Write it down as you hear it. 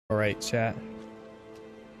All right, chat.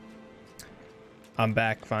 I'm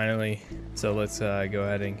back finally. So let's go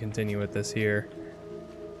ahead and continue with this here.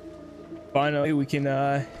 Finally, we can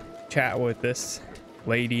chat with this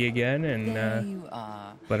lady again and There you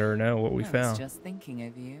are. let her know what we I was found. just thinking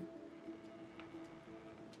of you.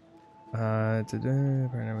 Today,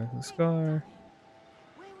 burn with the scar.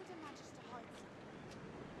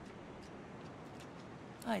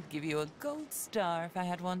 I'd give you a gold star if I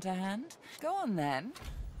had one to hand. Go on then.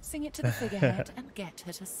 Sing it to the figurehead and get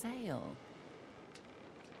her to sail.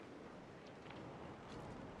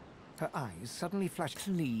 Her eyes suddenly flashed.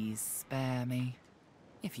 Please spare me.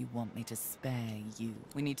 If you want me to spare you,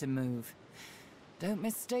 we need to move. Don't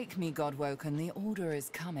mistake me, Godwoken. The order is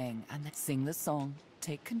coming. And then sing the song.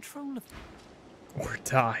 Take control of... Or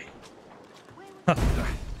die.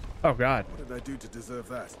 Oh god. What did I do to deserve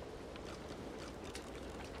that?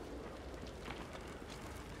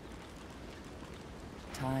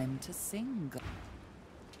 Time to sing.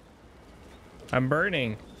 I'm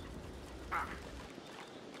burning.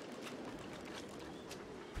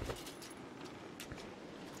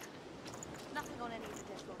 Nothing on any of the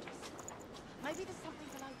dead bodies. Maybe there's something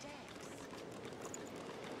below decks.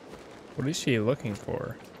 What is she looking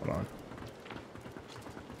for? Hold on.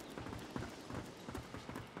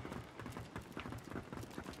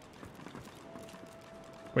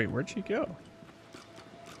 Wait, where'd she go?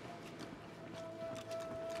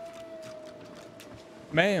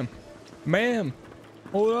 Ma'am,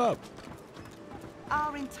 hold up.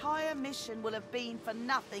 Our entire mission will have been for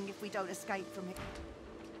nothing if we don't escape from here.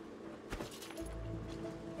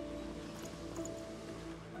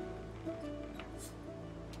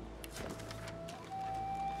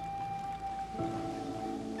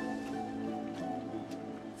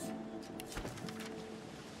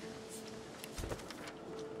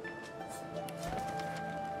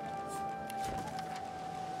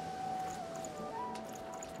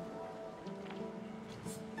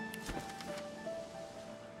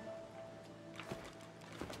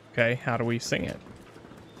 Okay, how do we sing it?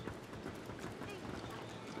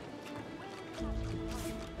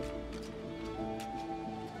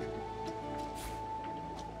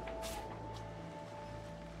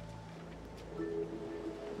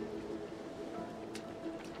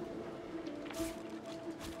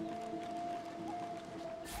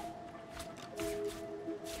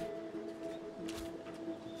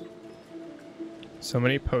 So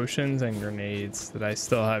many potions and grenades that I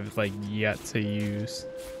still have like yet to use.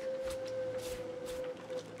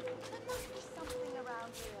 There must be something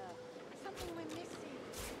around here. Something we're missing.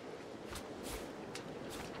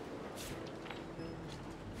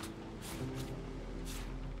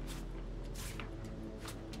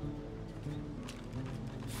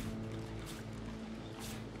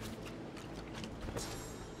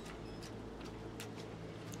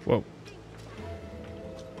 Whoa.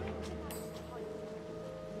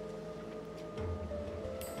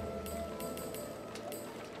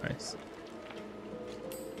 Nice.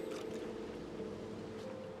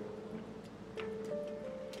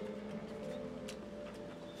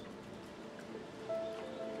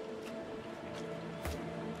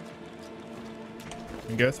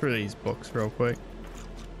 And go through these books real quick.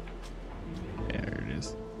 Yeah, there it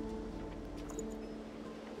is.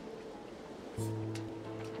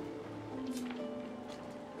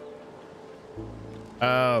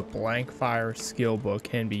 Blank fire skill book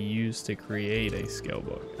can be used to create a skill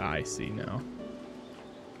book. I see now.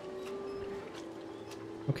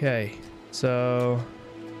 Okay, so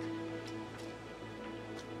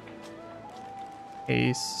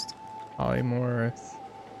haste, polymorph.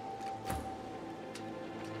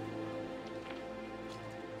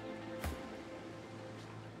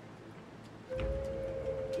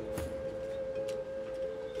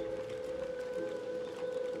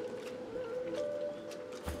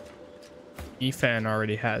 Efan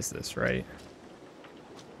already has this, right?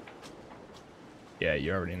 Yeah,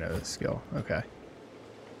 you already know the skill. Okay.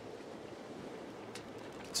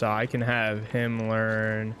 So I can have him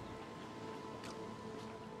learn.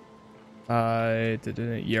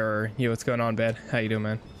 What's going on, Bed? How you doing,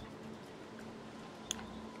 man?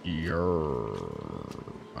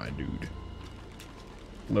 My dude.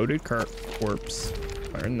 Loaded corpse.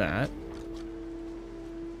 Learn that.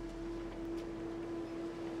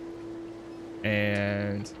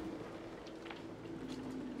 And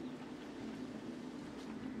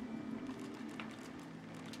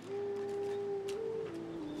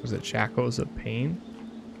was it Shackles of Pain?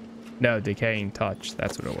 No, Decaying Touch.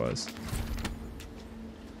 That's what it was.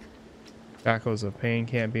 Shackles of Pain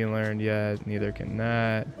can't be learned yet. Neither can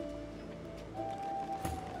that.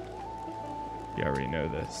 You already know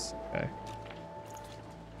this. Okay.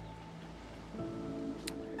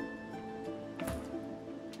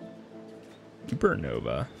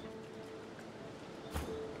 Supernova.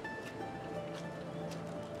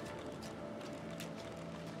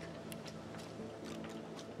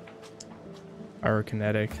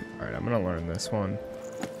 Pyrokinetic. All right, I'm gonna learn this one.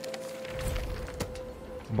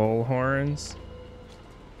 Bullhorns.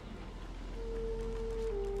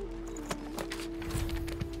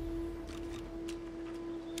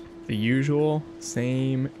 The usual,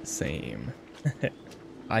 same.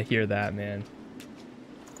 I hear that, man.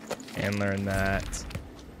 And learn that.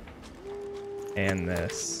 And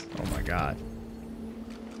this. Oh my god.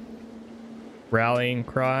 Rallying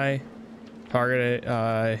cry. Targeted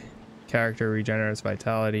character regenerates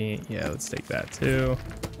vitality. Yeah, let's take that too.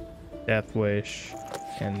 Death wish.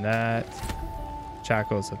 And that.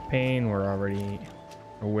 Shackles of pain, we're already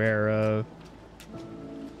aware of.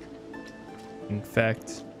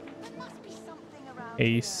 Infect.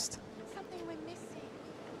 Haste.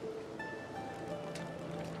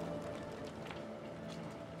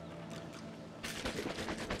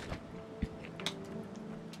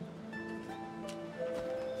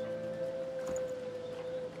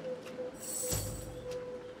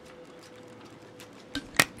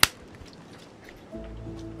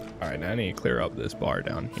 All right, I need to clear up this bar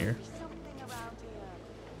down here.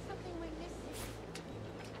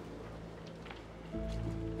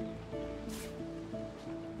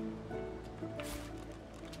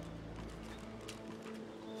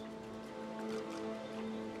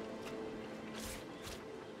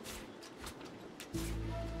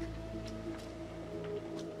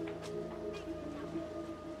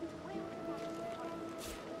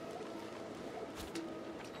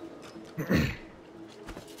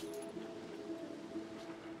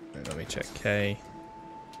 Let me check K.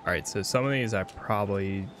 All right, so some of these I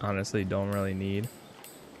probably honestly don't really need.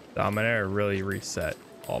 So I'm gonna really reset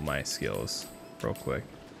all my skills real quick.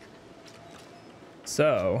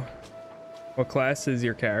 So, what class is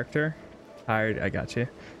your character? Hired, I got you.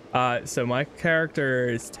 So my character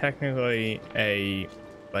is technically a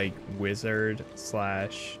like wizard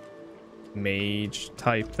slash mage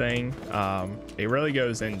type thing. It really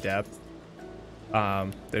goes in depth.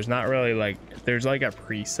 There's not really like, there's like a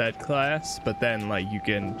preset class, but then like you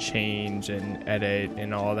can change and edit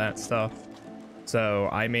and all that stuff. So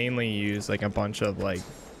I mainly use like a bunch of like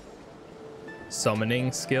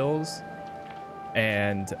summoning skills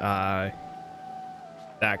and that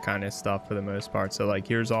kind of stuff for the most part. So like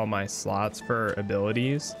here's all my slots for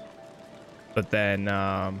abilities, but then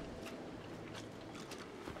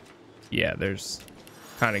yeah, there's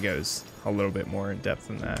kind of goes a little bit more in depth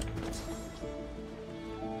than that.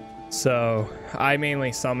 So I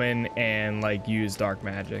mainly summon and like use dark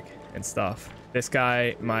magic and stuff. This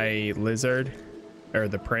guy, my lizard, or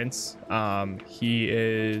the prince, he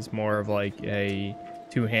is more of like a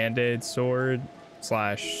two-handed sword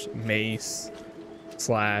slash mace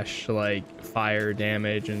slash like fire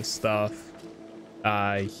damage and stuff.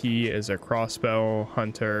 He is a crossbow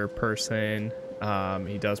hunter person.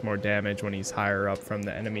 He does more damage when he's higher up from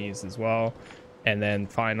the enemies as well. And then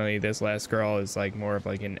finally, this last girl is like more of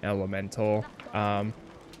like an elemental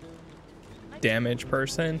damage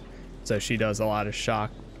person. So she does a lot of shock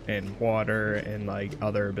and water and like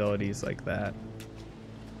other abilities like that.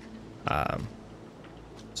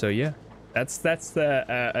 So yeah, that's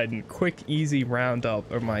the a quick, easy roundup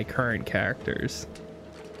of my current characters.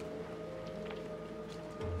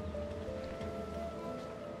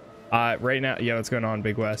 Right now, yeah, what's going on,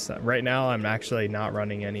 Big West? Right now, I'm actually not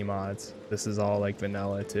running any mods. This is all like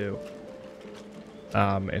vanilla too.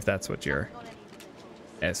 If that's what you're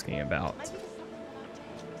asking about.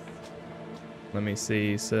 Let me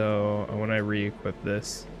see. So when I re-equip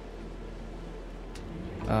this,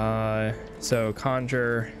 so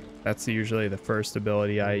conjure, that's usually the first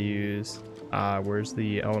ability I use. Where's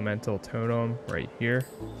the elemental totem? Right here.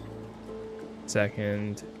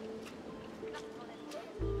 Second.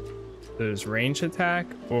 There's range attack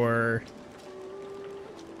or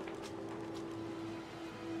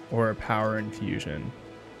a power infusion.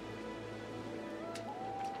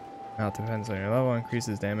 Now it depends on your level.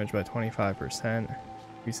 Increases damage by 25%.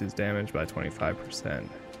 Increases damage by 25%.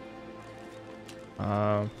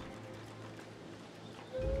 I'm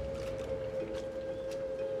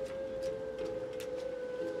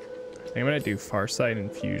gonna do Farsight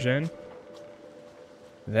infusion.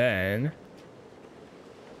 Then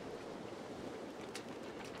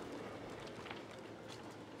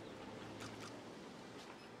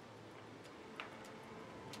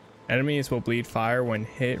enemies will bleed fire when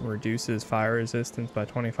hit, reduces fire resistance by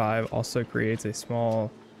 25, also creates a small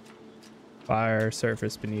fire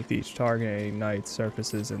surface beneath each target and ignites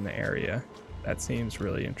surfaces in the area. That seems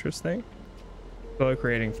really interesting. Slow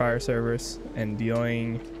creating fire service and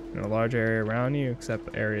dealing in a large area around you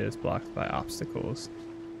except areas blocked by obstacles.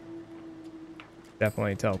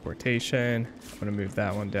 Definitely teleportation. I'm gonna move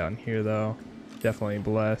that one down here though. Definitely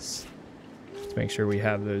bless. Let's make sure we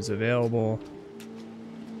have those available.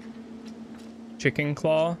 Chicken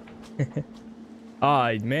claw.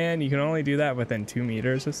 Ah, man, you can only do that within 2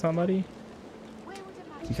 meters of somebody.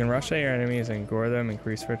 You can rush at your enemies and gore them,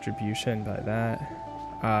 increase retribution by that.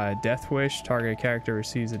 Death Wish, target character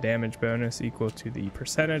receives a damage bonus equal to the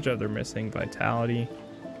percentage of their missing vitality.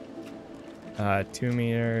 2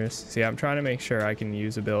 meters. See, I'm trying to make sure I can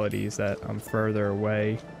use abilities that I'm further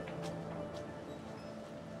away.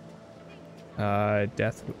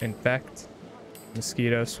 Death Infect,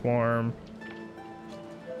 Mosquito Swarm.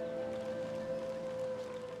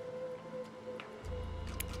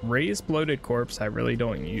 Raised Bloated Corpse I really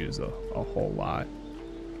don't use a whole lot.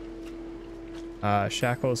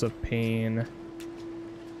 Shackles of Pain.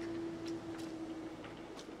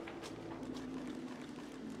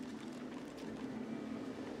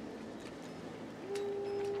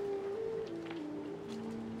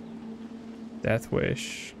 Death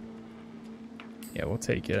Wish. Yeah, we'll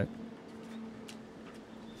take it.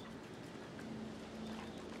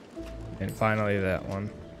 And finally that one.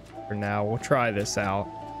 For now, we'll try this out.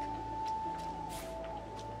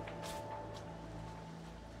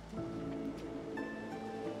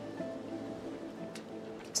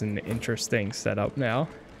 It's an interesting setup now.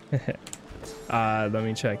 Let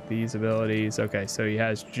me check these abilities. Okay, so he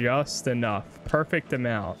has just enough. Perfect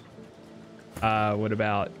amount. What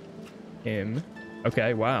about him?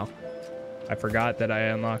 Okay, wow. I forgot that I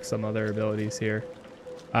unlocked some other abilities here.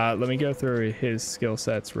 Let me go through his skill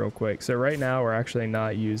sets real quick. So right now we're actually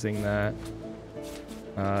not using that.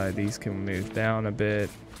 These can move down a bit.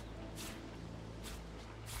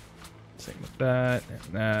 Same with that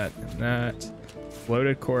and that and that.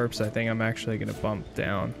 Bloated Corpse, I think I'm actually gonna bump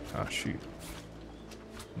down. Oh shoot.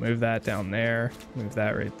 Move that down there. Move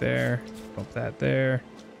that right there. Bump that there.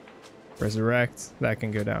 Resurrect, that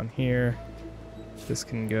can go down here. This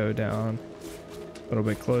can go down a little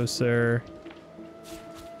bit closer.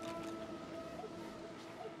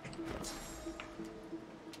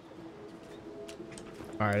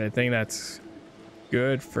 All right, I think that's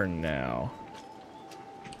good for now.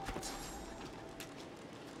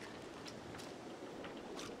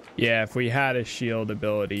 Yeah, if we had a shield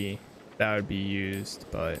ability, that would be used,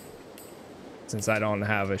 but since I don't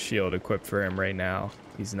have a shield equipped for him right now,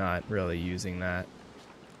 he's not really using that.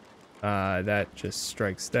 That just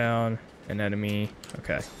strikes down an enemy.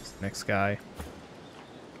 Okay, next guy.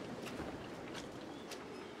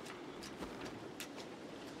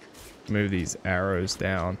 Move these arrows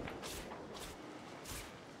down.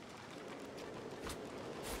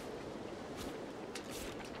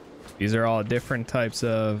 These are all different types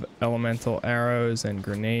of elemental arrows and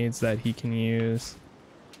grenades that he can use.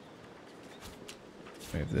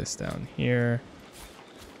 Move this down here.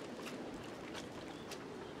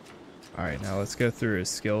 All right, now let's go through his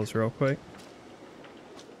skills real quick.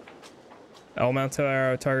 Elemental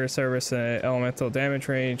arrow, target service, and elemental damage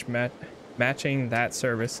range. Matching that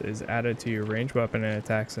service is added to your ranged weapon and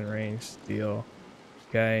attacks and range deal.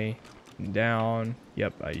 Okay, down.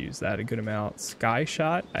 Yep, I use that a good amount. Sky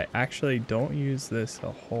shot, I actually don't use this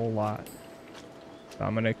a whole lot. So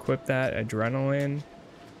I'm gonna equip that. Adrenaline,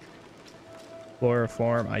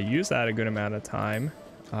 chloroform, I use that a good amount of time.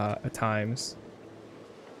 At times.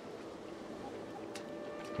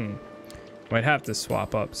 Might have to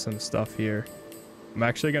swap up some stuff here. I'm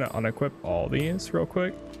actually gonna unequip all these real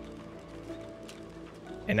quick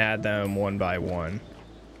and add them one by one.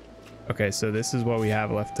 Okay, so this is what we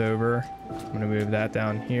have left over. I'm gonna move that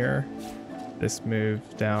down here. This move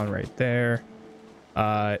down right there.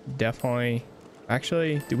 Definitely.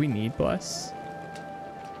 Actually, do we need bless?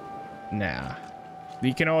 Nah.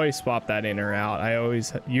 You can always swap that in or out. I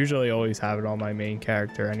usually always have it on my main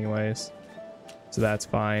character anyways, so that's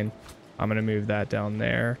fine. I'm gonna move that down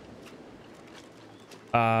there.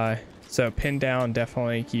 So pin down,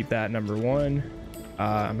 definitely keep that number 1.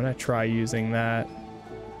 I'm gonna try using that.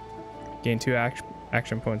 Gain 2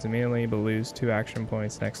 action points immediately, but lose 2 action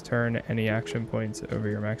points next turn. Any action points over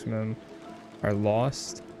your maximum are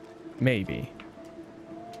lost. Maybe.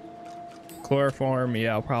 Chloroform,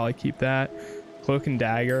 yeah, I'll probably keep that. Cloak and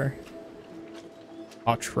dagger,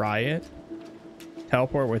 I'll try it.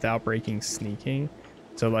 Teleport without breaking sneaking.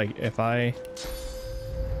 So like if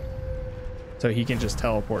so he can just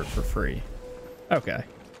teleport for free. Okay.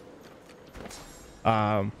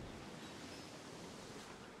 That's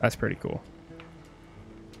pretty cool.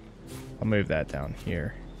 I'll move that down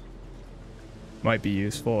here. Might be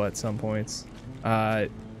useful at some points.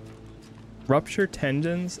 Rupture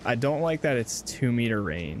tendons. I don't like that it's 2-meter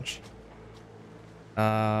range.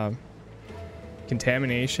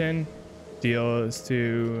 Contamination deals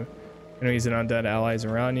to enemies and undead allies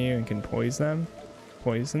around you and can poison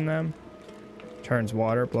them. Turns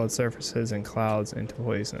water, blood surfaces, and clouds into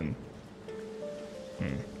poison.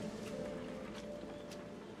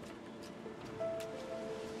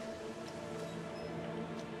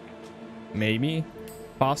 Maybe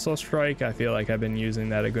Fossil Strike. I feel like I've been using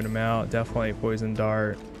that a good amount. Definitely Poison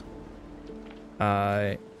Dart.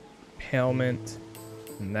 Impalement.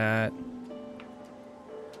 And that.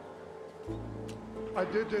 I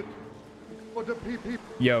did it for the PP.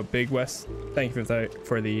 Yo, Big West, thank you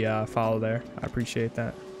for the follow there. I appreciate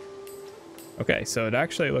that. Okay, so it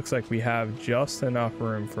actually looks like we have just enough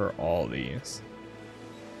room for all these.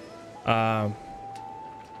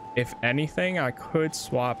 If anything, I could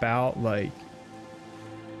swap out, like,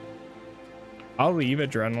 I'll leave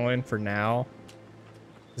Adrenaline for now,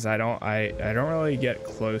 because I don't really get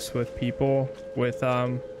close with people with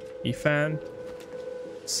Ethan.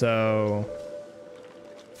 So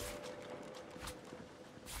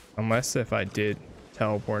unless if I did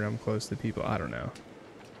teleport them close to people, I don't know.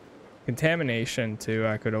 Contamination too,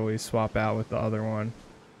 I could always swap out with the other one.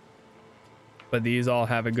 But these all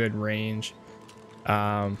have a good range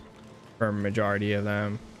for a majority of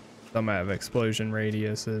them. Some have explosion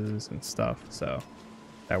radiuses and stuff, so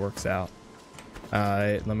that works out.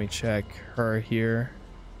 Let me check her here.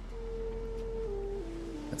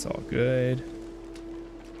 That's all good.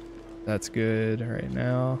 That's good right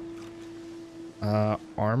now.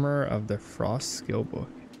 Armor of the Frost skill book.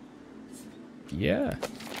 Yeah.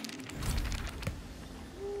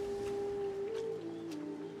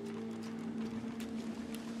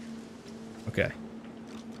 Okay.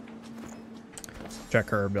 Check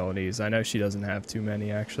her abilities. I know she doesn't have too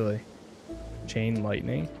many actually. Chain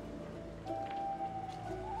lightning.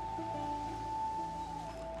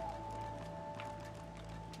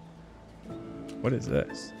 What is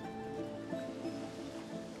this?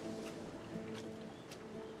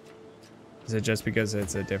 Is it just because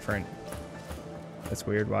it's a different... That's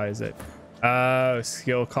weird. Why is it? Oh,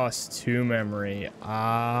 skill costs 2 memory.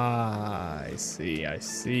 Ah, I see. I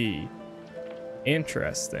see.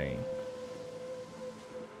 Interesting.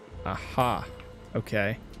 Aha.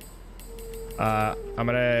 Okay. I'm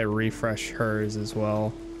gonna refresh hers as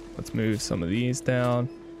well. Let's move some of these down.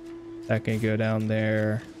 That can go down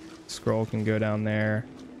there. Scroll can go down there.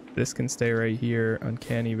 This can stay right here.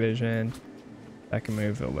 Uncanny vision. That can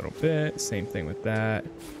move a little bit. Same thing with that.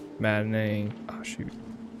 Maddening. Oh, shoot.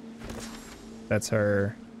 That's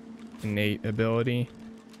her innate ability.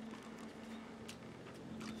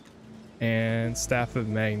 And Staff of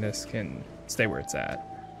Magnus can stay where it's at.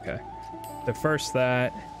 Okay. The first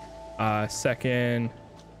that. Second.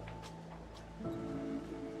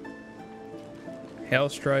 Hail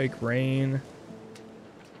Strike, Rain.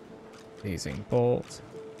 Blazing Bolt.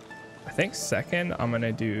 I think second, I'm going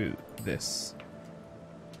to do this.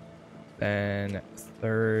 Then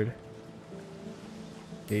third,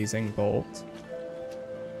 Blazing Bolt.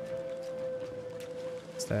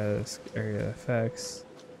 Status area effects.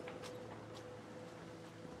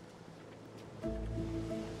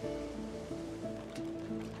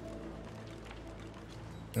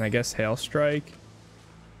 And I guess Hail Strike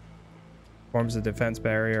forms a defense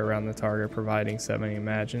barrier around the target, providing 70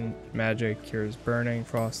 magic, cures burning,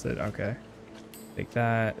 frosted. Okay. Take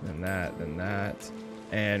that, then that, then that.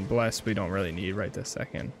 And Bless we don't really need right this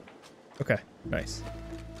second. Okay, nice.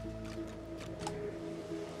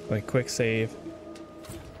 Like quick save.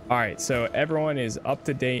 Alright, so everyone is up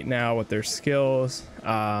to date now with their skills.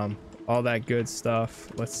 All that good stuff.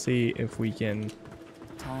 Let's see if we can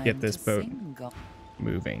get this boat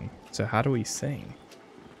moving. So how do we sing?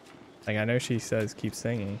 Like, I know she says keep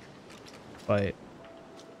singing, but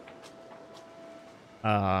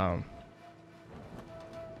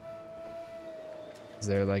is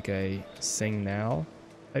there like a sing now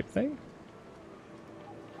type thing?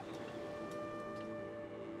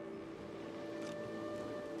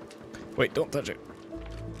 Wait, don't touch it.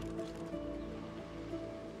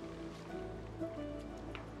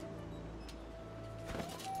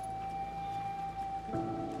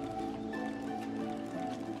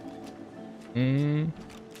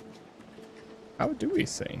 How do we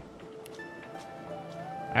sing?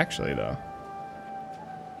 Actually, though.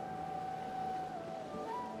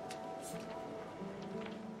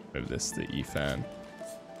 Move this to E-Fan.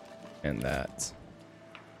 And that.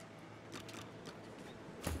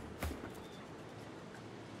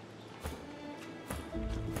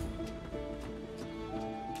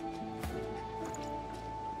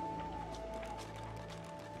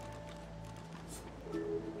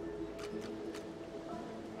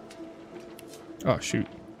 Oh shoot,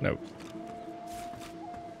 nope.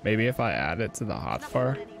 Maybe if I add it to the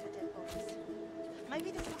hotbar.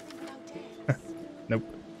 Maybe there's something below deck.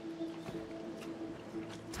 Nope.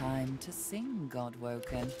 Time to sing,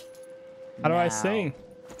 Godwoken. How do I Now. sing?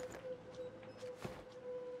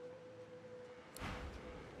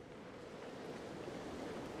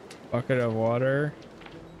 Bucket of water.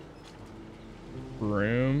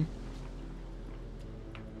 Room.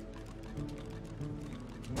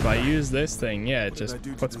 If I use this thing, yeah, it just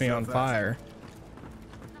puts me on fire.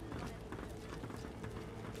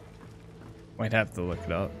 Might have to look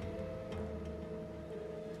it up.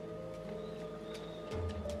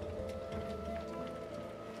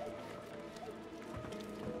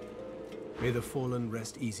 May the fallen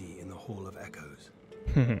rest easy in the Hall of Echoes.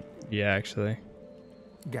 Yeah, actually.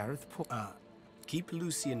 Gareth Keep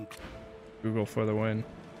Lucian. Google for the win.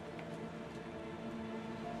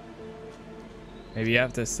 Maybe you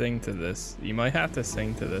have to sing to this. You might have to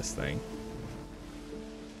sing to this thing.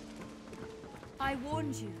 I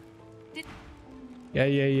warned you. Yeah,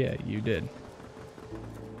 you did.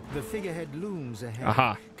 The figurehead looms ahead,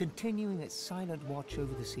 Aha. continuing its silent watch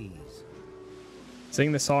over the seas.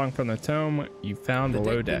 Sing the song from the tome you found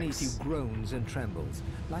below deck beneath decks. you groans and trembles,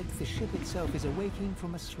 like the ship itself is awaking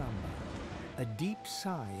from a slumber. A deep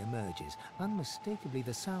sigh emerges, unmistakably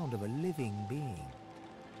the sound of a living being.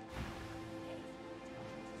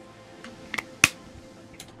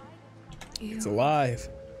 It's alive.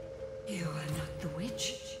 You are not the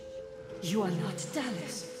witch. You are not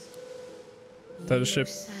Dallas. That a ship?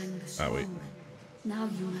 Sang the Oh, wait. song. Now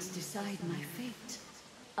you must decide my fate.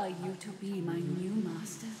 Are you to be my new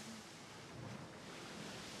master?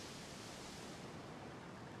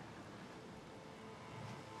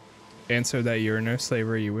 Answer that you are no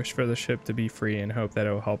slaver. You wish for the ship to be free and hope that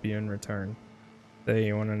it will help you in return. Say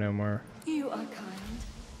you want to know more. You are kind,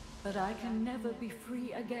 but I can never be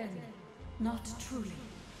free again. Not truly.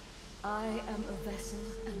 I am a vessel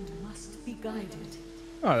and must be guided.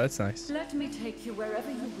 Oh, that's nice. Let me take you wherever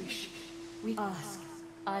you wish. We ask.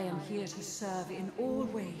 I am here to serve in all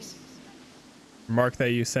ways. Remark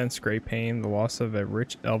that you sense great pain, the loss of a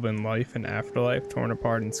rich elven life and afterlife, torn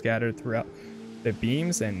apart and scattered throughout the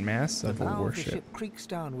beams and masts The of a bow of the warship. ship creaks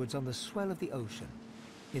downwards on the swell of the ocean.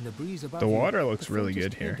 In the breeze above The you, water looks the really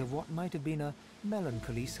faintest good here. hint of what might have been a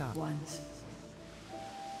melancholy sound. Once,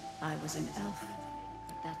 I was an elf,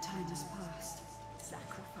 but that time has passed.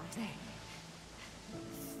 Sacrifice.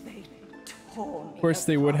 They tore me. Of course,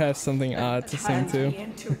 they would have something odd to sing to.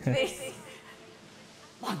 Into this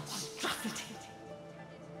monstrosity.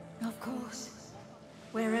 Of course,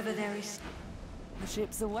 wherever there is. The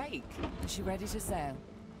ship's awake. Is she ready to sail?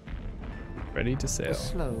 Ready to A sail.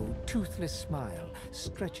 slow, toothless smile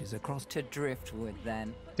stretches across. To driftwood,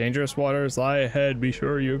 then. Dangerous waters lie ahead. Be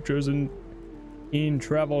sure you have chosen keen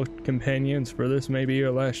travel companions, for this may be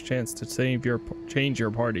your last chance to change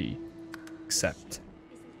your party. Accept.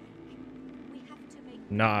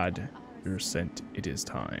 Nod your scent. It is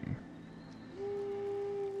time.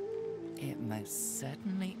 It most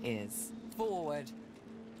certainly is. Forward.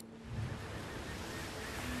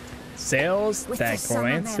 Sails With that the sun on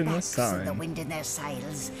glance their in the backs and the sun. wind in their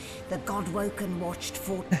sails, the Godwoken watched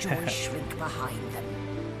Fort Joy shrink behind them.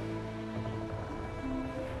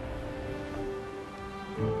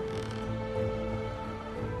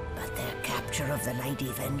 But their capture of the Lady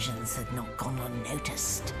Vengeance had not gone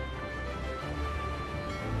unnoticed.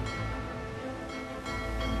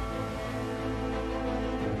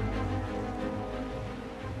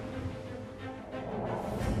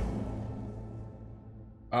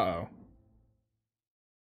 Uh-oh.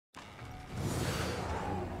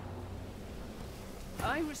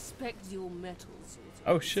 I respect your mettle, Susan.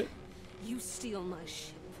 Oh, shit. You steal my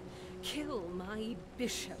ship, kill my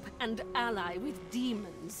bishop, and ally with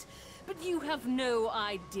demons. But you have no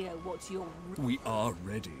idea what you're... We are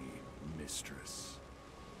ready, mistress.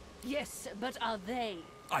 Yes, but are they?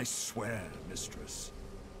 I swear, mistress.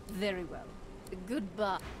 Very well.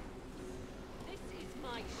 Goodbye. This is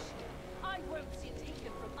my ship. I won't see it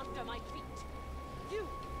taken from under my feet. You,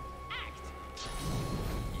 act!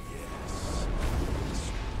 Yes,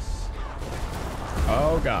 mistress.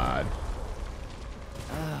 Oh, God.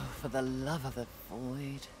 Oh, for the love of the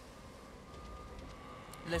void.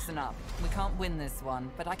 Listen up. We can't win this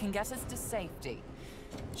one, but I can get us to safety.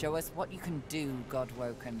 Show us what you can do,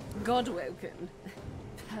 Godwoken. Godwoken?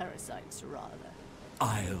 Parasites, rather.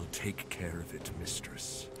 I'll take care of it,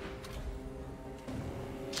 mistress.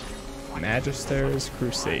 Magister's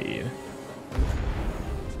Crusade.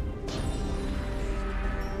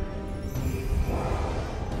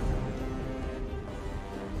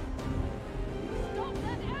 Stop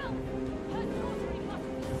that elf! Her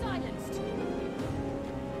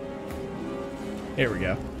Here we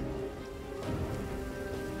go.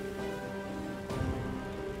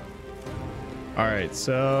 All right,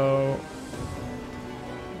 so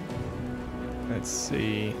let's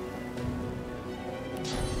see.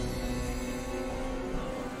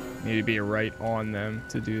 Need to be right on them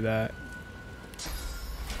to do that.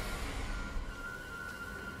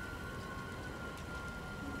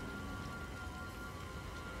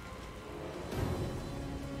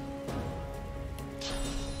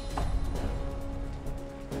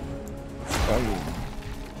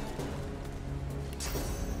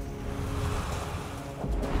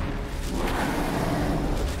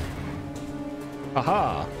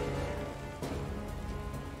 Aha!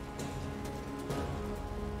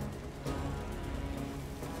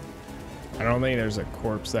 I don't think there's a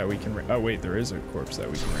corpse that we can oh wait, there is a corpse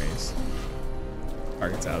that we can raise.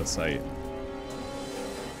 Target's out of sight.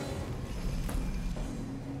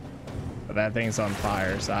 But that thing's on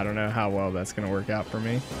fire, so I don't know how well that's gonna work out for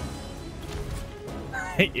me.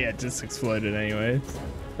 Yeah, it just exploded anyways.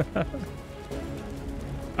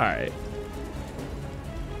 Alright.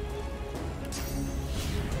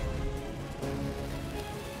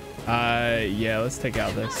 Yeah, let's take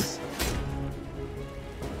out this.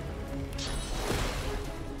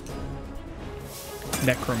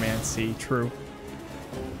 Necromancy, true.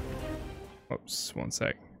 Oops, one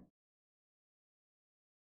sec.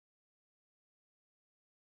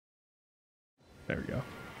 There we go.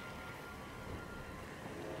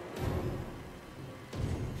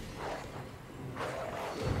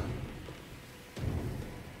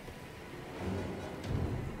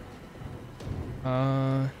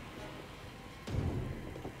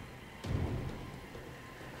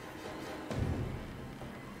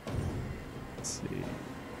 Let's see.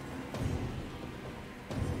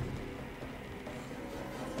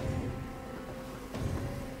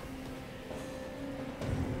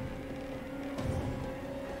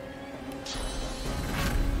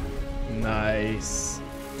 Nice.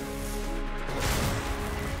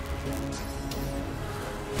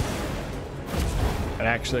 It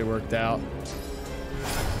actually worked out.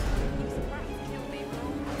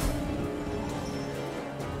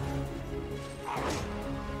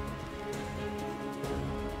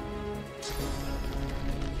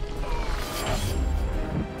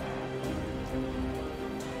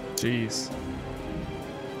 Jeez.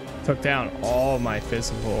 Took down all my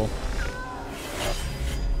physical.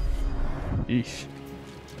 Eesh.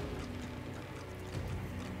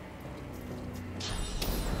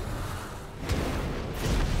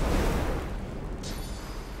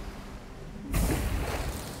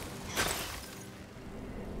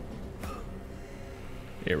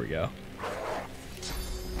 Here we go.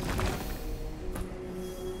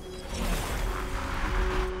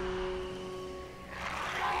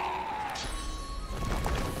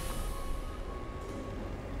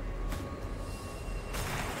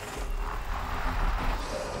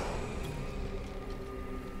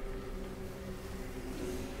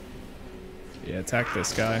 Yeah, attack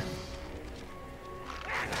this guy.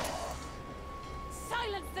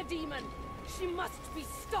 Silence the demon! She must be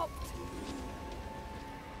stopped!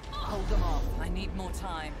 Hold them off. I need more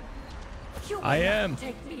time. You I am.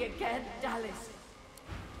 Take me again, Dallas.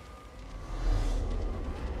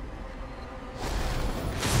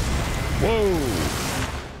 Whoa!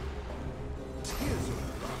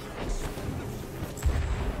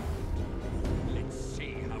 Let's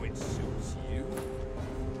see how it suits you.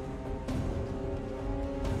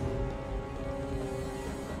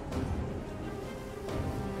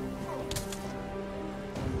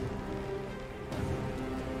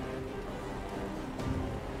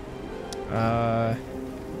 I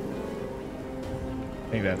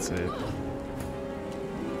think that's it.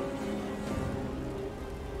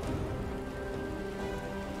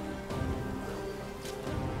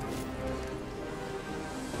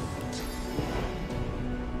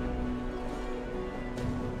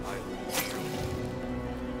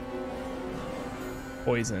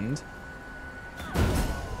 Poisoned.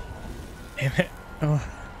 Damn it. Oh,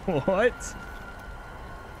 what?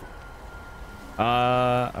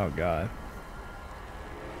 Oh god.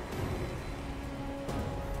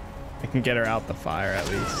 I can get her out the fire at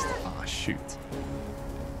least. Oh shoot.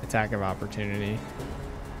 Attack of opportunity.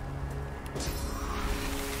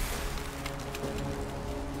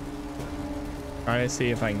 Trying to see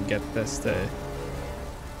if I can get this to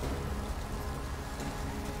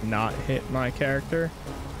not hit my character.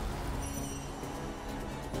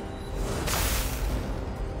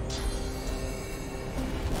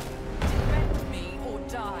 Defend me or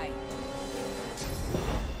die.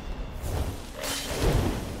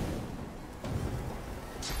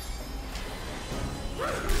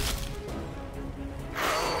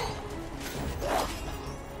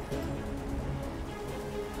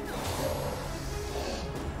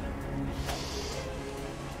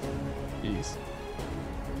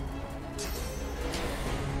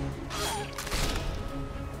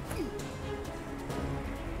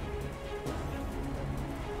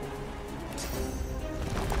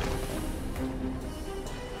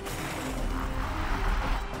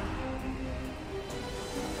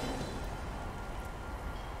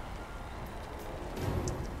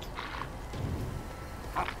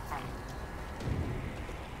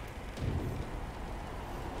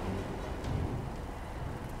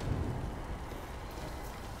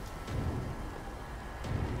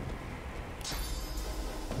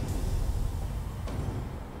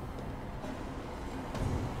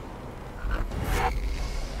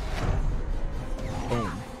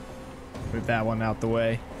 move that one out the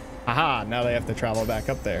way. Aha, now they have to travel back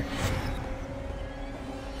up there.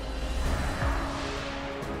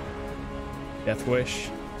 Death Wish.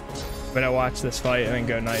 I'm gonna watch this fight and then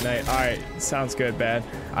go night night. All right, sounds good, Bad.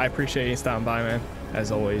 I appreciate you stopping by, man,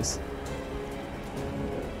 as always.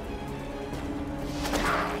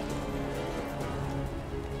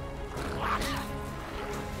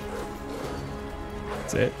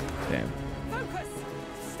 That's it. Damn. Focus!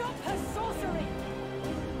 Stop her sorcery!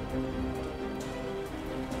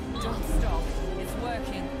 Don't stop. It's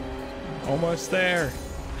working. Almost there.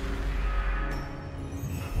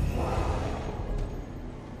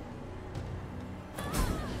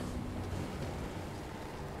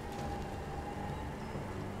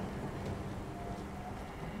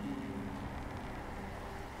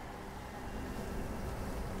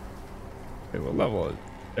 Wait, what level is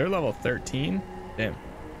they're level 13? Damn.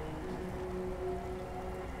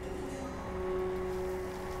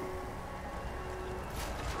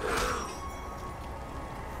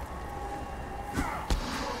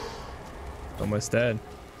 Almost dead.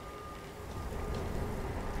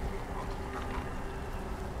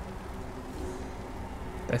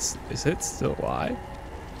 Is it still alive?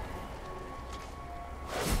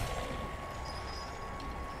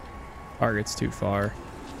 Target's too far.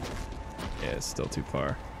 Yeah, it's still too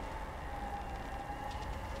far.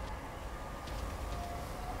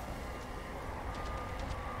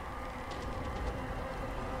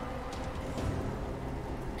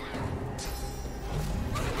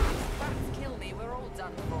 Kill me, we're all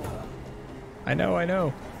done for. I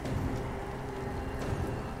know.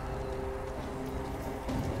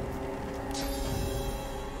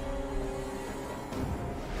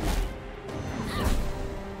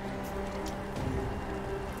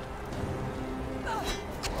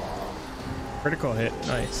 Critical hit,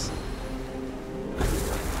 nice.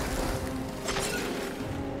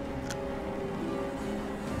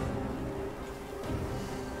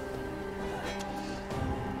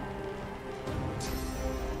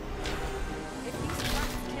 If these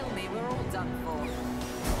rats kill me, we're all done for.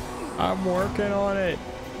 I'm working on it.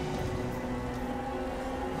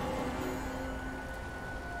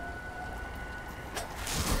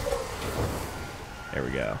 There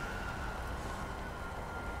we go.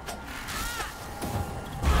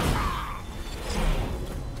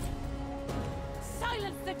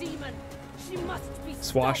 Silence the demon. She must be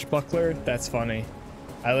Swashbuckler? That's funny.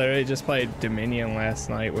 I literally just played Dominion last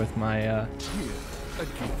night with my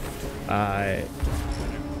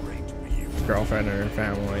girlfriend and her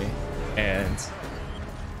family, and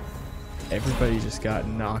everybody just got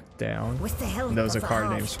knocked down. With the help And there was a of card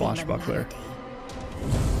named half-demon Swashbuckler. melody,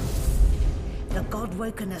 the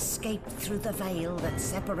Godwoken escaped through the veil that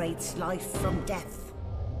separates life from death.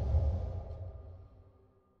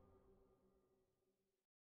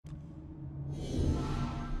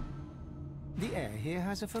 The air here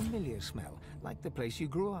has a familiar smell, like the place you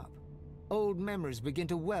grew up. Old memories begin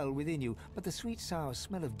to well within you, but the sweet sour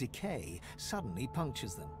smell of decay suddenly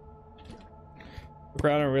punctures them.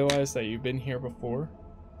 Proud to realize that you've been here before.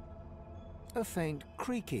 A faint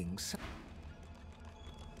creaking sound.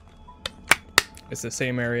 It's the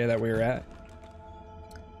same area that we were at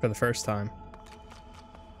for the first time.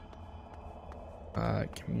 Can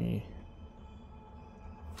we...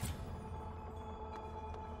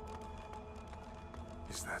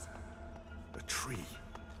 Is that a tree?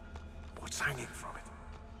 What's hanging from it?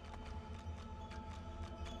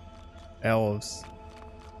 Elves.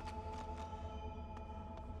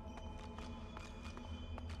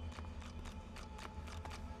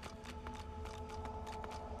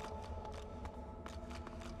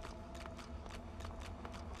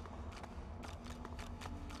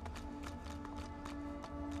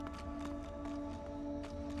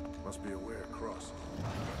 Must be a way across.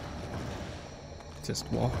 Just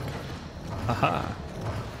walk. Haha.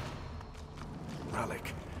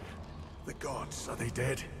 Relic. The gods, are they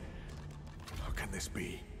dead? How can this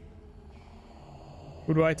be?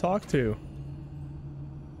 Who do I talk to?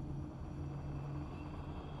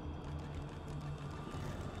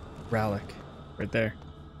 Ralik. Right there.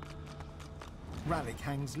 Ralik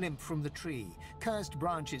hangs limp from the tree, cursed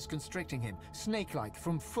branches constricting him, snake-like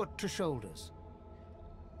from foot to shoulders.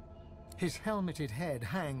 His helmeted head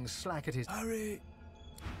hangs slack at his... Hurry!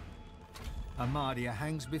 Amadia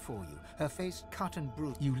hangs before you, her face cut and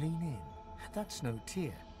bruised. You lean in. That's no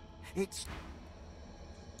tear. It's...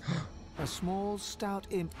 a small, stout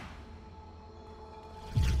imp...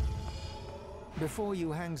 Before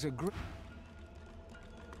you hangs a grip...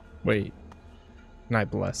 Wait. Can I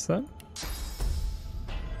bless them?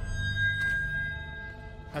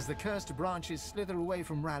 As the cursed branches slither away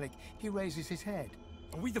from Ralik, he raises his head.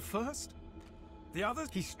 Are we the first? The others?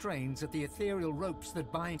 He strains at the ethereal ropes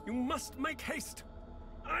that bind. You must make haste.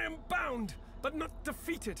 I am bound, but not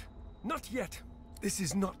defeated. Not yet. This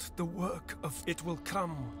is not the work of it will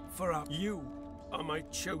come for our. You are my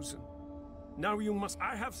chosen. Now you must.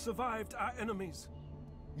 I have survived our enemies.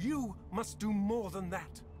 You must do more than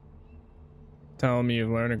that. Tell me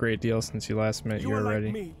you've learned a great deal since you last met. You are already.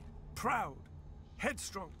 like me, proud,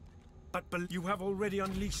 headstrong, but you have already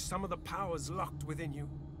unleashed some of the powers locked within you.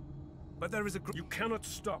 But there is a. You cannot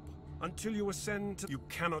stop until you ascend to. You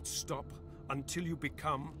cannot stop until you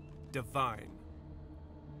become divine.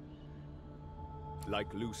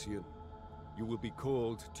 Like Lucian, you will be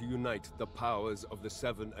called to unite the powers of the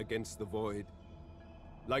Seven against the Void.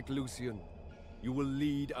 Like Lucian, you will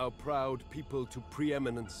lead our proud people to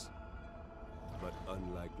preeminence. But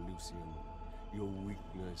unlike Lucian, your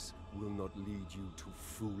weakness will not lead you to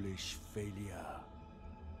foolish failure.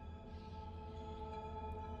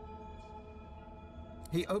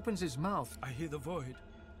 He opens his mouth. I hear the Void.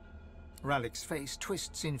 Ralik's face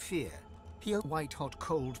twists in fear. He white-hot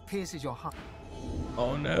cold pierces your heart.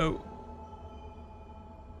 Oh no.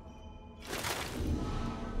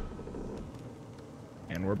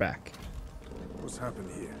 And we're back. What's happened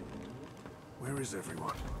here? Where is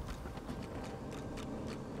everyone?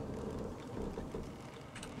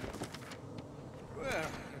 Well,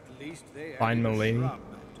 at least they Find Milady.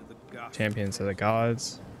 Champions of the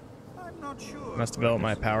gods. I'm not sure. Must develop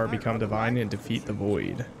my power, become divine, and defeat the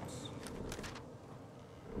void.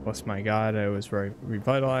 Bless my god, I was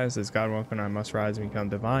revitalized. As God woken, I must rise and become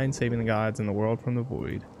divine, saving the gods and the world from the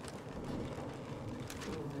void.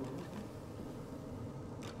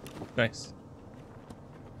 Nice.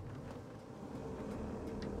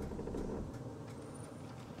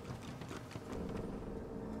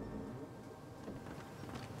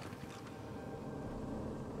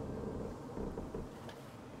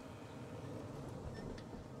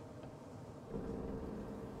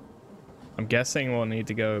 I'm guessing we'll need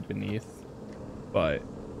to go beneath, but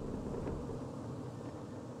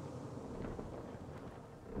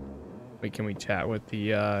wait, can we chat with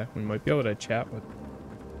the we might be able to chat with.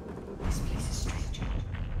 This place is strange.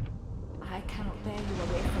 I cannot bear you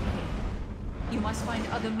away from here. You must find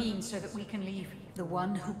other means so that we can leave. The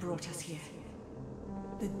one who brought us here.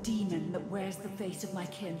 The demon that wears the face of my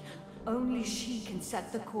kin. Only she can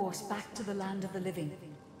set the course back to the land of the living.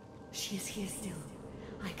 She is here still.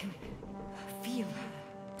 I can feel her.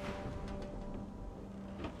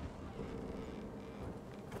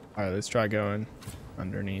 Alright, let's try going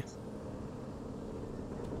underneath.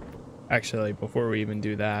 Actually, before we even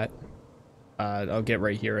do that, I'll get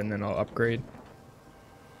right here and then I'll upgrade.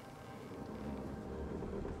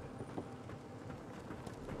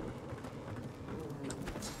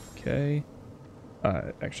 Okay.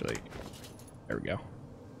 Actually, there we go.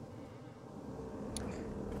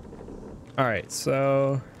 Alright,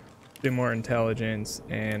 so do more intelligence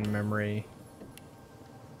and memory.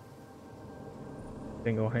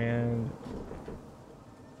 Single hand.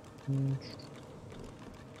 I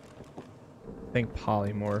think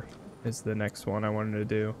polymorph is the next one I wanted to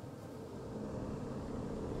do.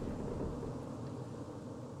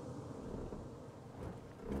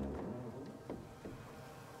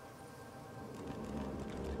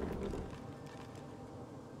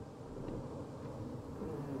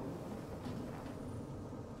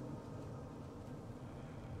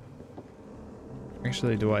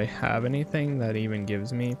 Actually, do I have anything that even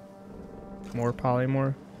gives me more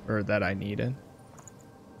polymorph, or that I needed?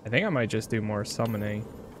 I think I might just do more summoning.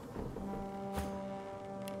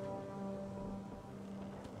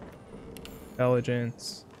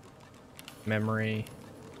 Intelligence, memory.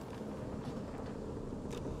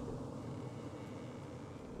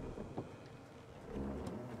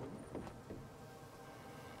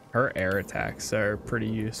 Her air attacks are pretty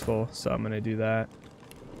useful, so I'm gonna do that.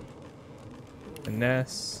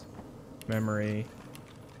 Finesse, memory.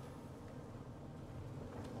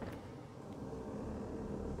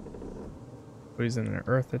 Poison and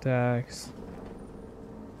earth attacks.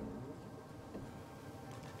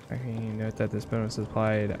 I can note that this bonus is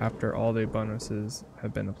applied after all the bonuses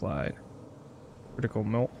have been applied. Critical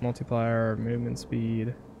multiplier, movement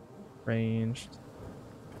speed, ranged.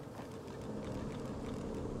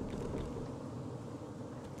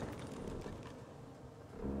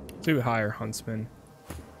 Do higher huntsman.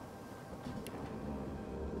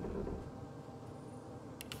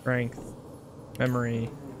 Strength,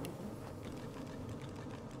 memory.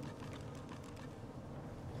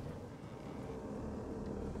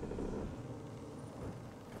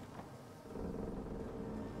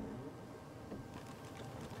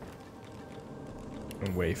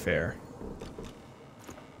 And Wayfair.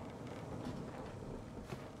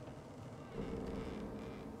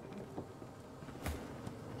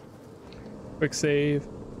 Quick save,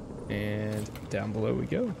 and down below we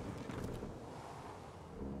go.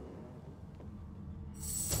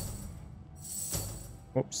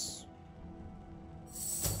 Whoops.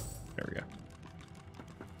 There we go.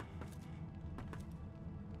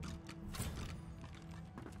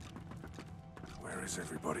 Where is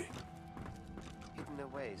everybody? Hidden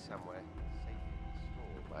away somewhere. Safe in the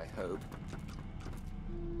storm, I hope.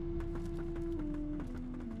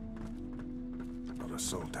 Not a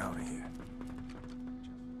soul down here.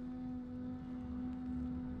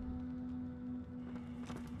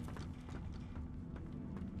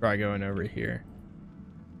 Try going over here.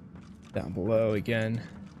 Down below again.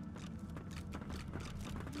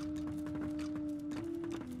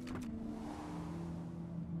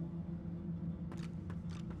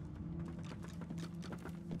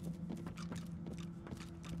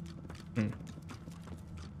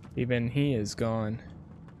 Even he is gone.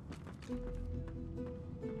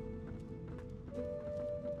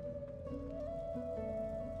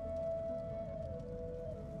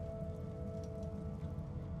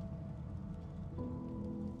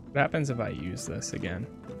 What happens if I use this again?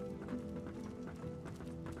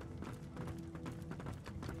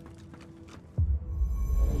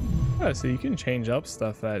 Oh, so you can change up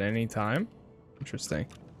stuff at any time? Interesting.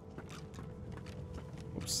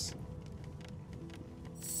 Oops.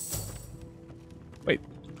 Wait.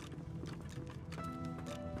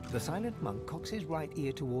 The silent monk cocks his right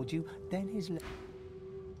ear towards you, then his left.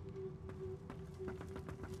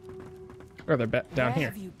 Oh, they're down here. Where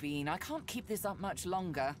have you been? I can't keep this up much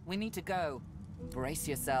longer. We need to go. Brace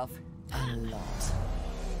yourself. A lot.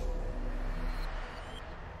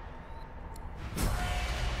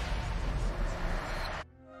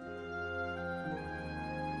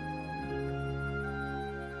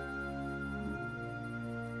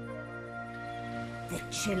 The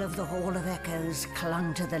chill of the Hall of Echoes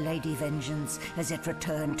clung to the Lady Vengeance as it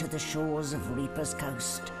returned to the shores of Reaper's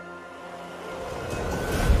Coast.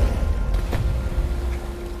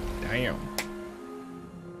 Damn.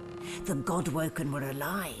 The Godwoken were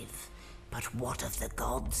alive, but what of the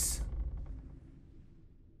gods?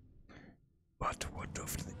 But what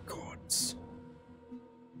of the gods?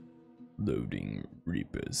 Loading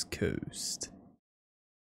Reaper's Coast.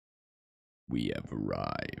 We have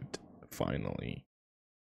arrived, finally,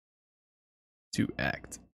 to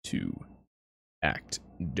Act 2. Act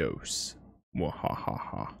Dos.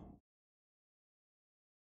 Mwahaha.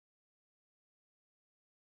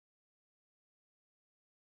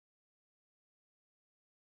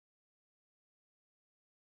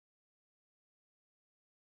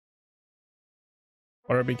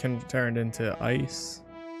 Water become turned into ice.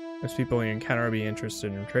 Most people you encounter will be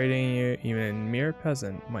interested in trading you. Even a mere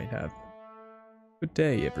peasant might have. Good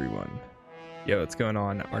day, everyone. Yo, what's going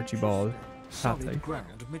on, Archibald? Solid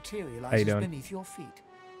ground materializes beneath your feet.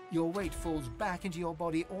 Your weight falls back into your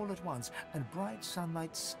body all at once, and bright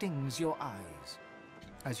sunlight stings your eyes.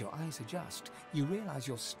 As your eyes adjust, you realize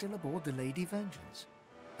you're still aboard the Lady Vengeance.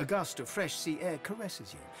 A gust of fresh sea air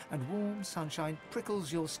caresses you, and warm sunshine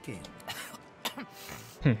prickles your skin.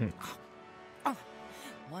 Oh,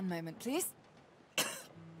 one moment, please.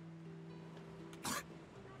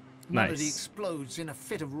 Melody explodes in a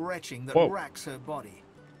fit of retching that racks her body.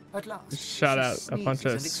 At last, shot out a bunch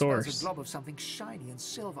of source. A glob of something shiny and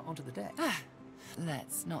silver onto the deck.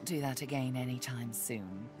 Let's not do that again anytime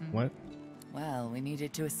soon. What? Well, we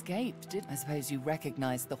needed to escape, I suppose you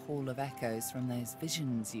recognized the Hall of Echoes from those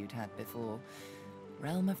visions you'd had before.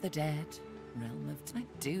 Realm of the dead, realm of... I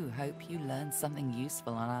do hope you learned something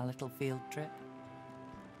useful on our little field trip.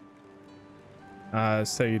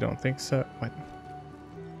 So you don't think so? What?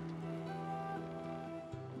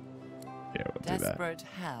 Yeah, we'll do that. Desperate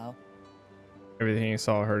how? Everything you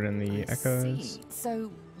saw heard in the echoes. See.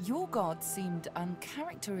 So your god seemed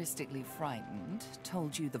uncharacteristically frightened,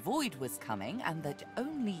 told you the void was coming and that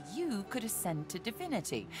only you could ascend to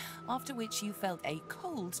divinity, after which you felt a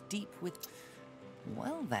cold deep with...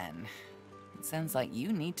 Well then, it sounds like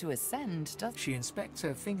you need to ascend, doesn't... She inspects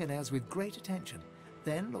her fingernails with great attention,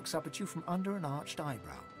 then looks up at you from under an arched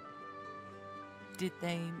eyebrow. Did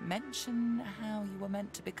they mention how you were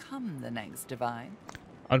meant to become the next divine?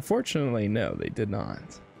 Unfortunately, no, they did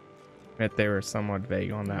not. But they were somewhat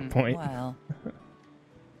vague on that point. Well.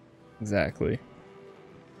 Exactly.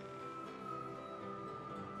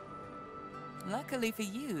 Luckily for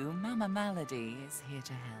you, Mama Malady is here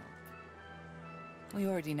to help. We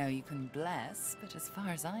already know you can bless, but as far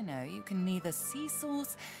as I know, you can neither see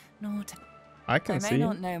source nor... I may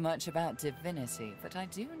not know much about divinity, but I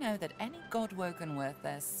do know that any godwoken worth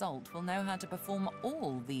their salt will know how to perform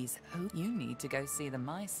all these. You need to go see the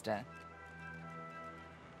Meister.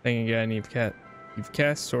 Then again, you've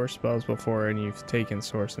cast source spells before, and you've taken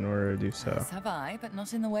source in order to do so. Yes, have I, but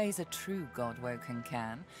not in the ways a true Godwoken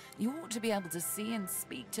can. You ought to be able to see and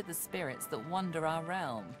speak to the spirits that wander our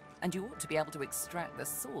realm, and you ought to be able to extract the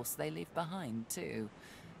source they leave behind, too.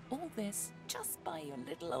 All this just by your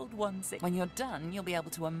little old onesie. When you're done, you'll be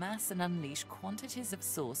able to amass and unleash quantities of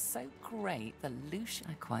source so great that Lucia...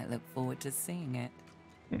 I quite look forward to seeing it.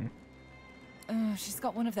 She's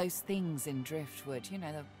got one of those things in Driftwood, you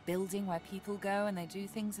know, the building where people go and they do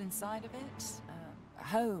things inside of it.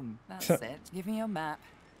 Home, that's it. Give me your map.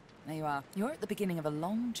 There you are. You're at the beginning of a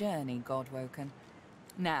long journey, Godwoken.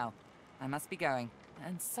 Now, I must be going,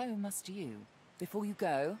 and so must you. Before you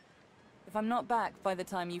go, if I'm not back by the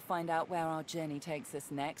time you find out where our journey takes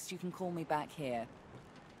us next, you can call me back here.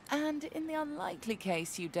 And in the unlikely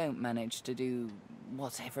case you don't manage to do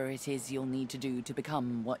whatever it is you'll need to do to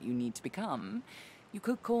become what you need to become, you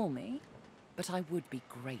could call me, but I would be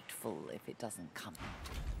grateful if it doesn't come.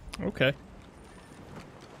 Okay.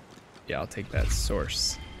 Yeah, I'll take that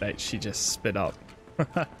source that she just spit up.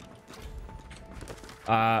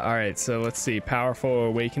 Alright, so let's see. Powerful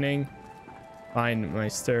Awakening. Find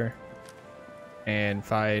Meister. And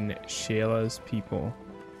find Shayla's people.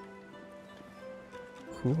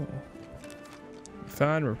 Cool.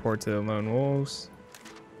 Found. Report to the Lone Wolves.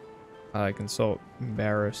 Consult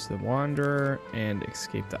Barros the Wanderer and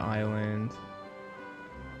escape the island.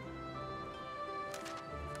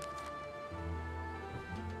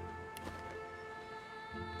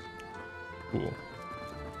 Cool.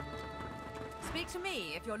 Speak to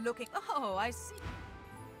me if you're looking. Oh, I see.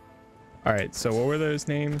 All right. So what were those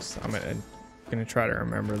names? I'm gonna try to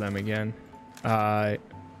remember them again.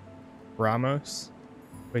 Ramos.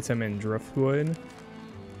 Waits him in Driftwood.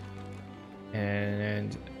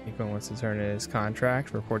 And Nico wants to turn in his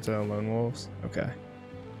contract. Report to the Lone Wolves. Okay.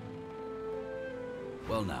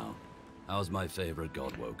 Well now, how's my favorite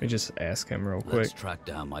Godwoken? Let me just ask him real quick. Let's track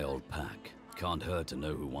down my old pack. Can't hurt to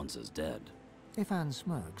know who wants us dead. Ifan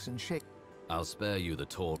smirks and shakes. I'll spare you the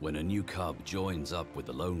talk. When a new cub joins up with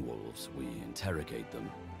the Lone Wolves, we interrogate them.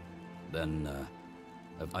 Then,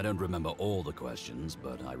 I don't remember all the questions,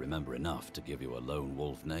 but I remember enough to give you a Lone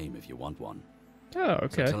Wolf name if you want one. Oh,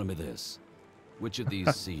 okay. So tell me this. Which of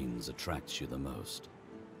these scenes attracts you the most?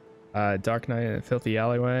 Dark Night in a Filthy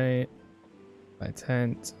Alleyway. My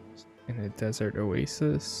tent in a desert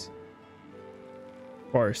oasis.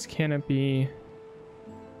 Forest Canopy.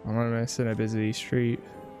 Anonymous in a busy street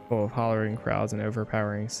full of hollering crowds and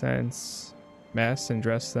overpowering scents. Masked and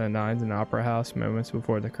dressed to the nines in Opera House moments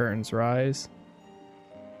before the curtains rise.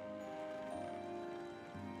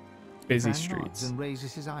 Busy streets. And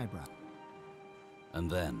raises his eyebrow. And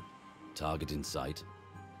then, target in sight.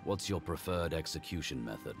 What's your preferred execution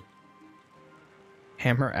method?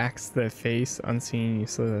 Hammer axe to the face, unseen, you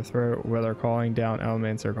slit the throat. Whether calling down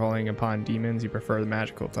elements or calling upon demons, you prefer the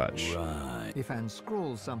magical touch. Right. Ifan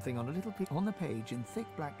scrawls something on a little on the page in thick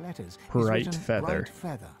black letters. Bright feather. Bright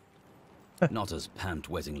feather. Not as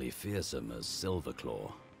pant-wettingly fearsome as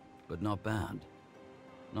Silverclaw, but not bad.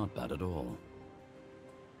 Not bad at all.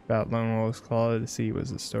 About Lone Wolf's Claw to see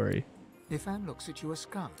was the story. Ifan looks at you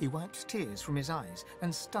askance. He wipes tears from his eyes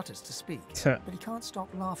and stutters to speak, but he can't stop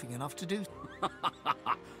laughing enough to do.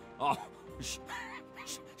 Oh,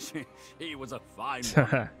 she was a fine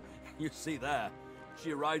one. You see there,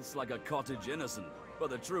 she writes like a cottage innocent, but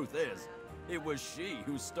the truth is, it was she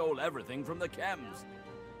who stole everything from the Chems.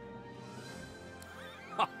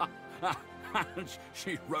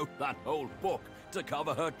 She wrote that whole book to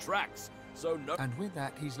cover her tracks, so no... And with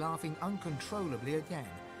that, he's laughing uncontrollably again,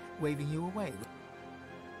 waving you away.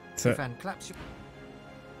 So, Ifan claps you.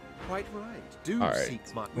 Quite right. Do all right.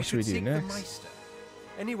 seek my... What should we do seek next? The Meister.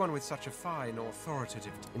 Anyone with such a fine,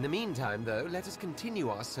 authoritative... In the meantime, though, let us continue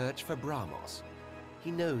our search for Bramos.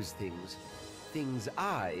 He knows things. Things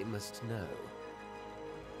I must know.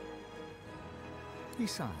 He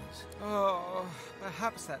sighs. Oh,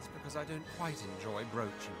 perhaps that's because I don't quite enjoy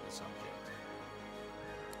broaching the subject.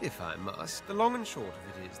 If I must, the long and short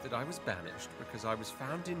of it is that I was banished because I was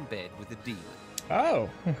found in bed with a demon. Oh.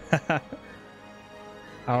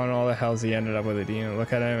 How in all the hell's he ended up with a demon?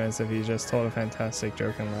 Look at him as if he just told a fantastic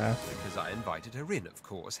joke and laugh. Because I invited her in, of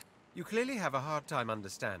course. You clearly have a hard time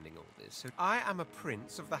understanding all this. So I am a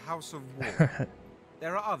prince of the House of War.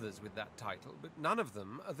 There are others with that title, but none of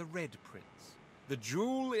them are the Red Prince. The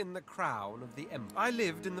jewel in the crown of the Empire. I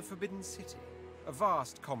lived in the Forbidden City, a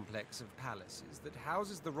vast complex of palaces that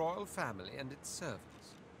houses the royal family and its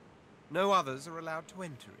servants. No others are allowed to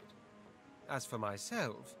enter it. As for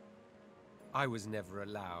myself, I was never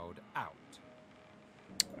allowed out.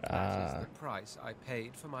 That is the price I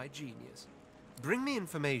paid for my genius. Bring me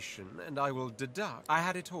information and I will deduct. I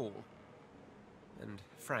had it all. And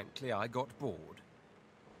frankly, I got bored.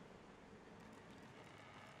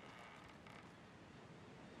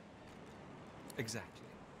 Exactly.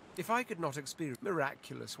 If I could not experience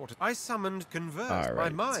miraculous what I summoned converse, my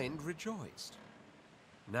mind rejoiced.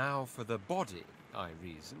 Now for the body, I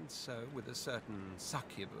reasoned, so with a certain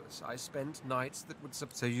succubus, I spent nights that would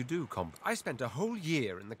so you do I spent a whole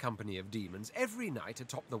year in the company of demons, every night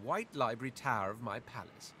atop the white library tower of my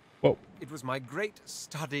palace. Whoa. It was my great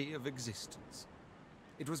study of existence.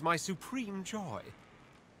 It was my supreme joy,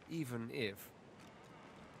 even if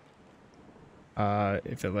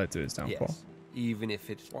it led to his downfall. Yes, even if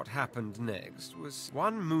it... What happened next was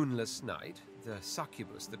one moonless night, the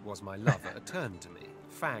succubus that was my lover turned to me,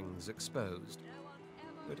 fangs exposed.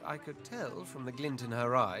 But I could tell from the glint in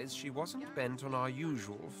her eyes she wasn't bent on our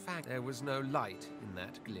usual fact. There was no light in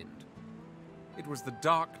that glint. It was the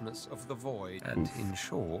darkness of the void, and in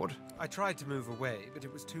short, I tried to move away, but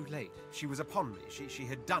it was too late. She was upon me. She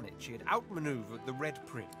had done it. She had outmaneuvered the Red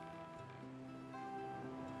Prince.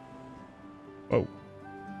 Whoa.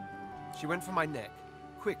 She went for my neck,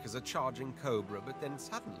 quick as a charging cobra, but then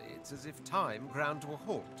suddenly it's as if time ground to a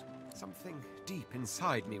halt. Something deep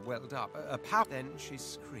inside me welled up, a power. Then she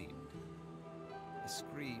screamed. A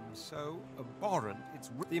scream so abhorrent,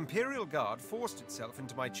 the Imperial Guard forced itself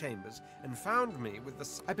into my chambers and found me with the...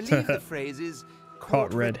 I believe the phrase is...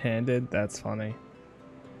 Caught red-handed? That's funny.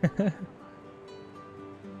 Come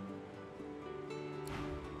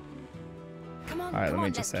on, Alright, let me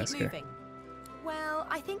let's just keep ask her. moving. Well,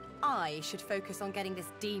 I think I should focus on getting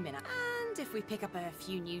this demon out. And if we pick up a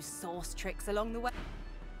few new source tricks along the way...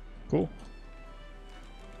 Cool.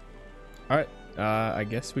 Alright, I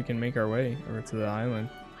guess we can make our way over to the island.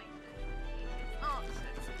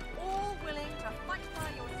 All willing to fight by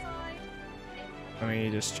your side. Let me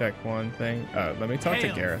just check one thing. Let me talk to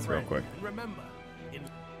Hail, Gareth real friend. quick. Remember,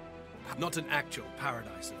 not an actual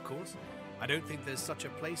paradise, of course. I don't think there's such a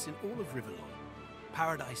place in all of Riverlong.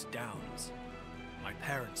 Paradise Downs. My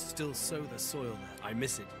parents still sow the soil there. I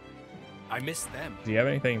miss it. I miss them. Do you have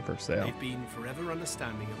anything for sale? They've been forever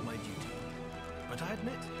understanding of my duty. But I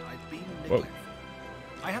admit, I've been Whoa. neglectful.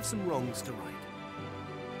 I have some wrongs to right.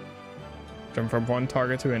 Jump from one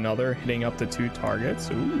target to another, hitting up to 2 targets.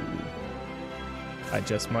 Ooh. I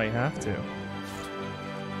just might have to.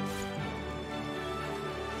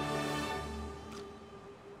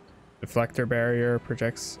 Deflector barrier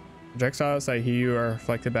projectiles that hit you are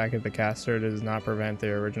reflected back at the caster. Does not prevent the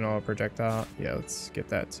original projectile. Yeah, let's get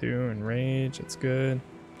that too. Enrage, it's good.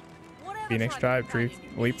 Phoenix drive,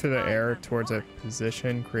 leap through the air towards a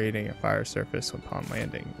position, creating a fire surface upon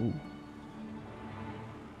landing. Ooh.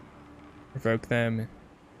 Provoke them.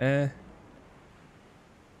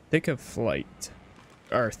 Thick of flight.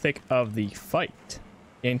 Or thick of the fight.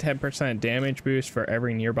 Gain 10% damage boost for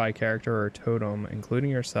every nearby character or totem, including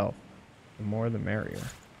yourself. The more the merrier.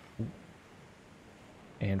 Ooh.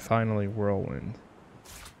 And finally, whirlwind.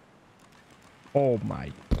 Oh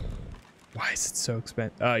my. Why is it so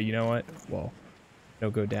expensive? You know what? Well,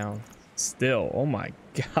 it'll go down. Still, oh my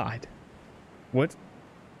god. What?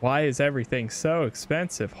 Why is everything so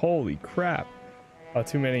expensive? Holy crap. Oh,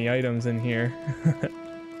 too many items in here.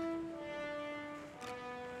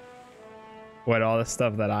 What, all the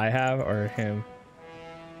stuff that I have or him?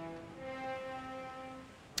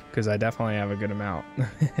 Because I definitely have a good amount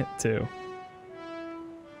too.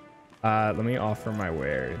 Let me offer my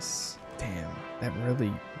wares. Damn, that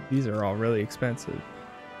really, these are all really expensive.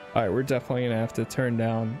 All right, we're definitely gonna have to turn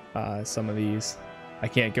down some of these. I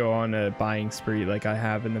can't go on a buying spree like I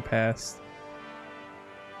have in the past.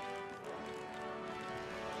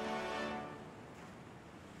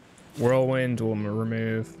 Whirlwind will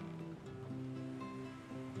remove.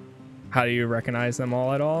 How do you recognize them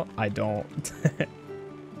all at all? I don't.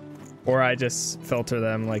 Or I just filter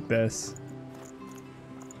them like this.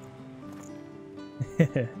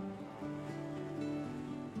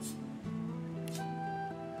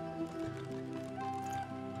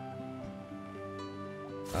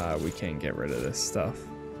 We can't get rid of this stuff.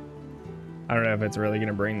 I don't know if it's really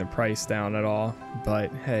gonna bring the price down at all,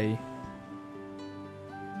 but hey.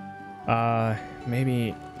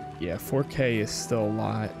 Maybe, yeah, 4K is still a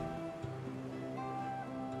lot.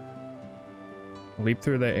 Leap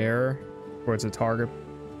through the air towards a target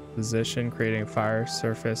position, creating a fire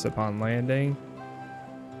surface upon landing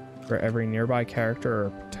for every nearby character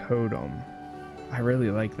or totem. I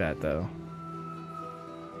really like that though.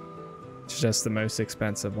 It's just the most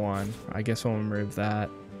expensive one. I guess we'll remove that.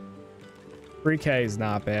 3K is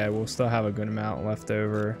not bad. We'll still have a good amount left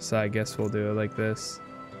over, so I guess we'll do it like this.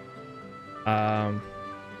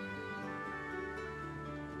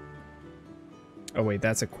 Oh wait,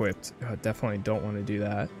 that's equipped. Oh, definitely don't want to do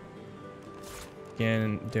that.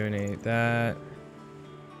 Again, donate that.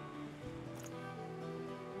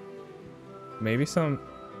 Maybe some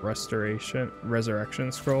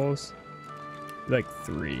resurrection scrolls. Like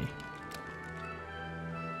 3.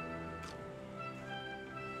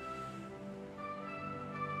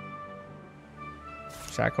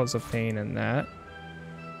 Shackles of Pain and that.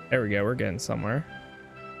 There we go, we're getting somewhere.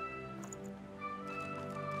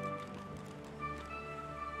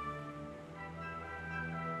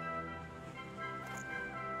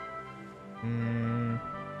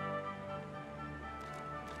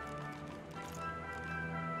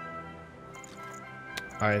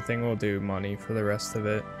 I think we'll do money for the rest of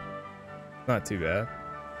it. Not too bad.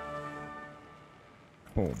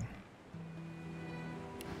 Boom.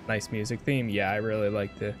 Nice music theme. Yeah, I really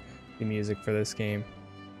like the music for this game.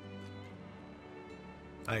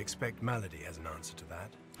 I expect Malady has an answer to that.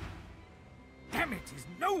 Damn it, is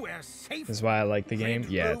nowhere safe. This is why I like the game.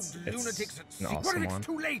 Yeah, it's Lunatics at an sea. awesome What if one. it's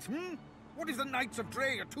too late, What if the Knights of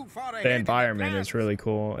Dre are too far ahead? The environment is really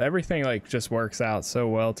cool. Everything like just works out so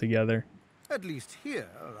well together. At least here,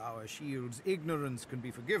 our shield's ignorance can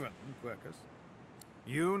be forgiven, Quercus.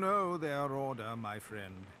 You know their order, my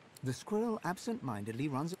friend. The squirrel absent-mindedly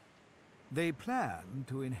runs. They plan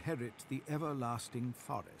to inherit the everlasting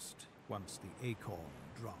forest once the acorn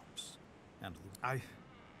drops. And I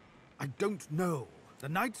don't know. The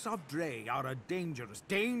Knights of Dre are a dangerous.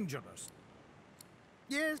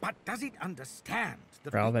 Yes, but does it understand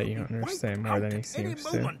that Proud that we you could be understand wiped more out than he at any seems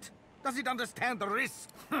to. moment? Does it understand the risk?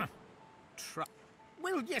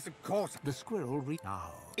 Well, yes, of course. The squirrel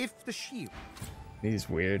now, if the shield. He's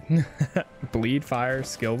weird. Bleed Fire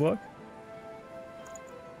skill book.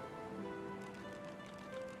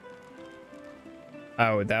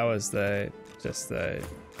 Oh, that was just the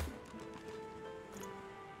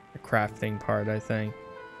crafting part, I think.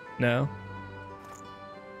 No.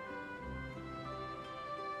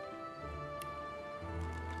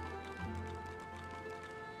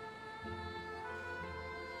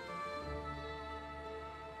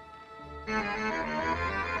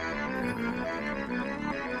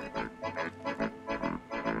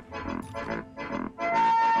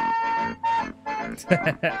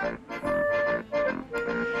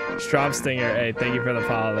 Strom Stinger, hey, thank you for the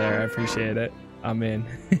follow there. I appreciate it. I'm in.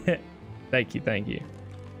 Thank you.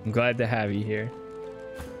 I'm glad to have you here.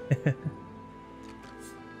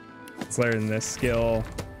 Let's learn this skill,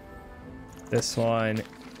 this one,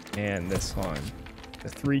 and this one. The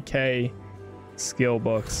 3K skill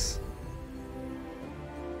books.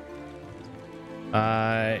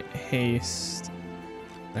 Haste,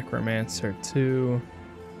 Necromancer 2.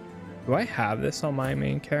 Do I have this on my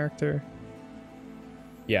main character?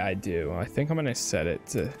 Yeah, I do. I think I'm gonna set it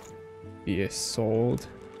to be a sold.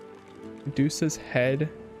 Reduces head.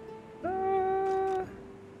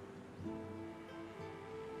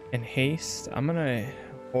 And haste. I'm gonna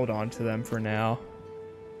hold on to them for now.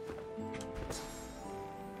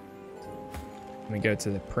 Let me go to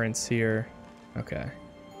the prince here. Okay.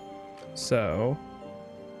 So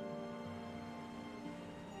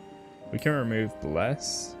we can remove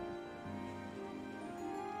bless.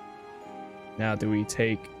 Now, do we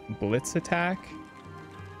take blitz attack?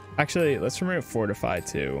 Actually, let's remove fortify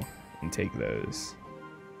too and take those.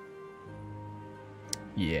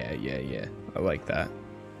 Yeah. I like that.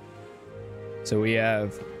 So we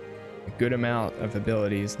have a good amount of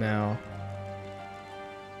abilities now.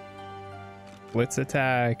 Blitz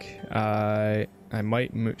attack. I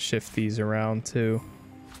might shift these around too.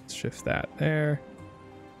 Let's shift that there.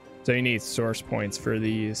 So you need source points for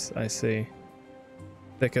these. I see.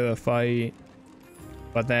 Thick of the fight.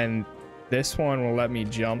 But then this one will let me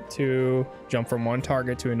jump from one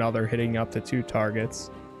target to another, hitting up to 2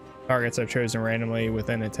 targets. Targets are chosen randomly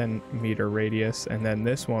within a 10-meter radius, and then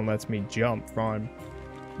this one lets me jump from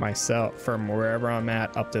wherever I'm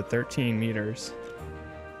at up to 13 meters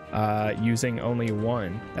using only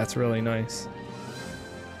 1. That's really nice.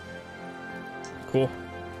 Cool.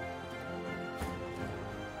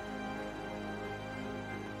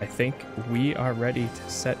 I think we are ready to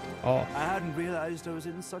set off. I hadn't realized I was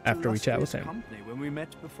in such after we chat with him. Company when we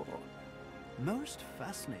met before. Most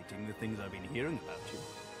fascinating the things I've been hearing about you.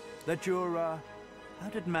 That you're, how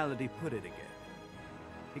did Malady put it again?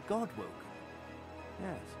 A god-woken.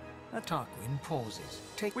 Yes. That Tarquin pauses.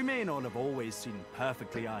 We may not have always seen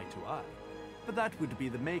perfectly eye to eye, but that would be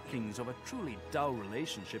the makings of a truly dull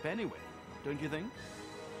relationship anyway, don't you think?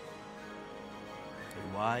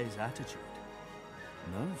 A wise attitude.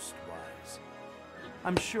 Most wise.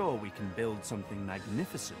 I'm sure we can build something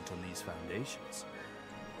magnificent on these foundations.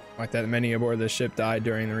 Like that many aboard the ship died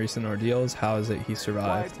during the recent ordeals. How is it he Why,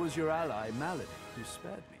 survived? it was your ally, Malady, who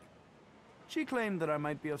spared me. She claimed that I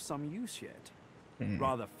might be of some use yet.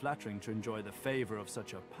 Rather flattering to enjoy the favor of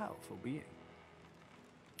such a powerful being.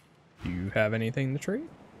 Do you have anything to trade?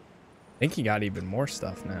 I think he got even more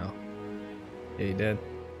stuff now. Yeah, he did.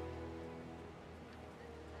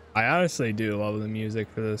 I honestly do love the music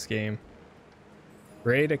for this game.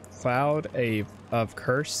 Create a cloud of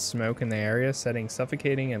cursed smoke in the area, setting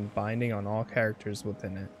suffocating and binding on all characters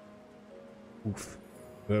within it. Oof.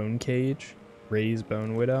 Bone Cage, Raise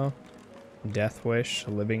Bone Widow, Death Wish,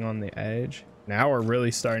 Living on the Edge. Now we're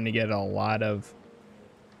really starting to get a lot of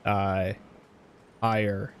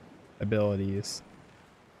higher abilities.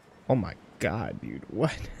 Oh my god, dude,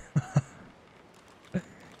 what?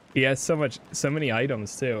 He has so many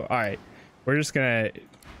items too. All right, we're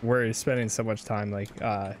spending so much time like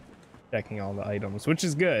checking all the items, which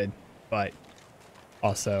is good, but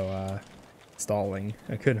also stalling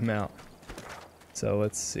a good amount. So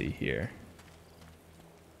let's see here.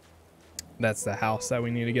 That's the house that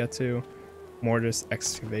we need to get to. Mortis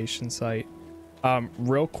excavation site.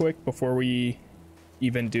 Real quick before we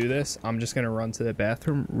even do this, I'm just gonna run to the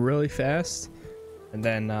bathroom really fast, and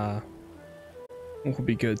then we'll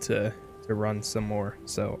be good to run some more.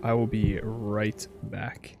 So I will be right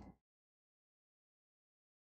back.